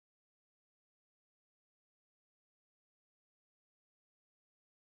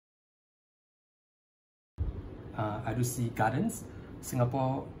I do see gardens.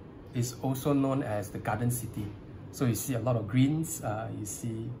 Singapore is also known as the garden city. So you see a lot of greens, you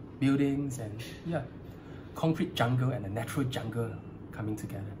see buildings and yeah, concrete jungle and a natural jungle coming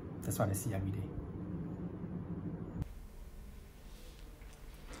together. That's what I see every day.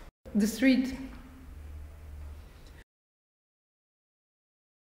 The street.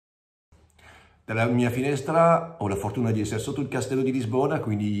 Dalla mia finestra ho la fortuna di essere sotto il castello di Lisbona,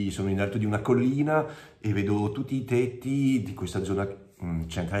 quindi sono in alto di una collina e vedo tutti i tetti di questa zona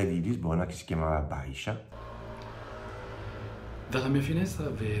centrale di Lisbona che si chiama Baixa. Dalla mia finestra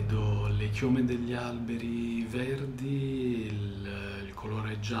vedo le chiome degli alberi verdi, il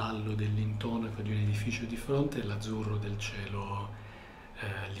colore giallo dell'intonaco di un edificio di fronte e l'azzurro del cielo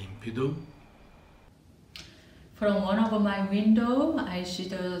limpido. From one of my window, I see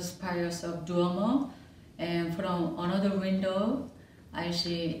the spires of Duomo, and from another window, I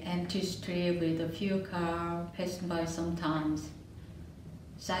see empty street with a few cars passing by sometimes.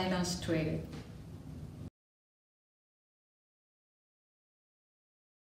 Silent street.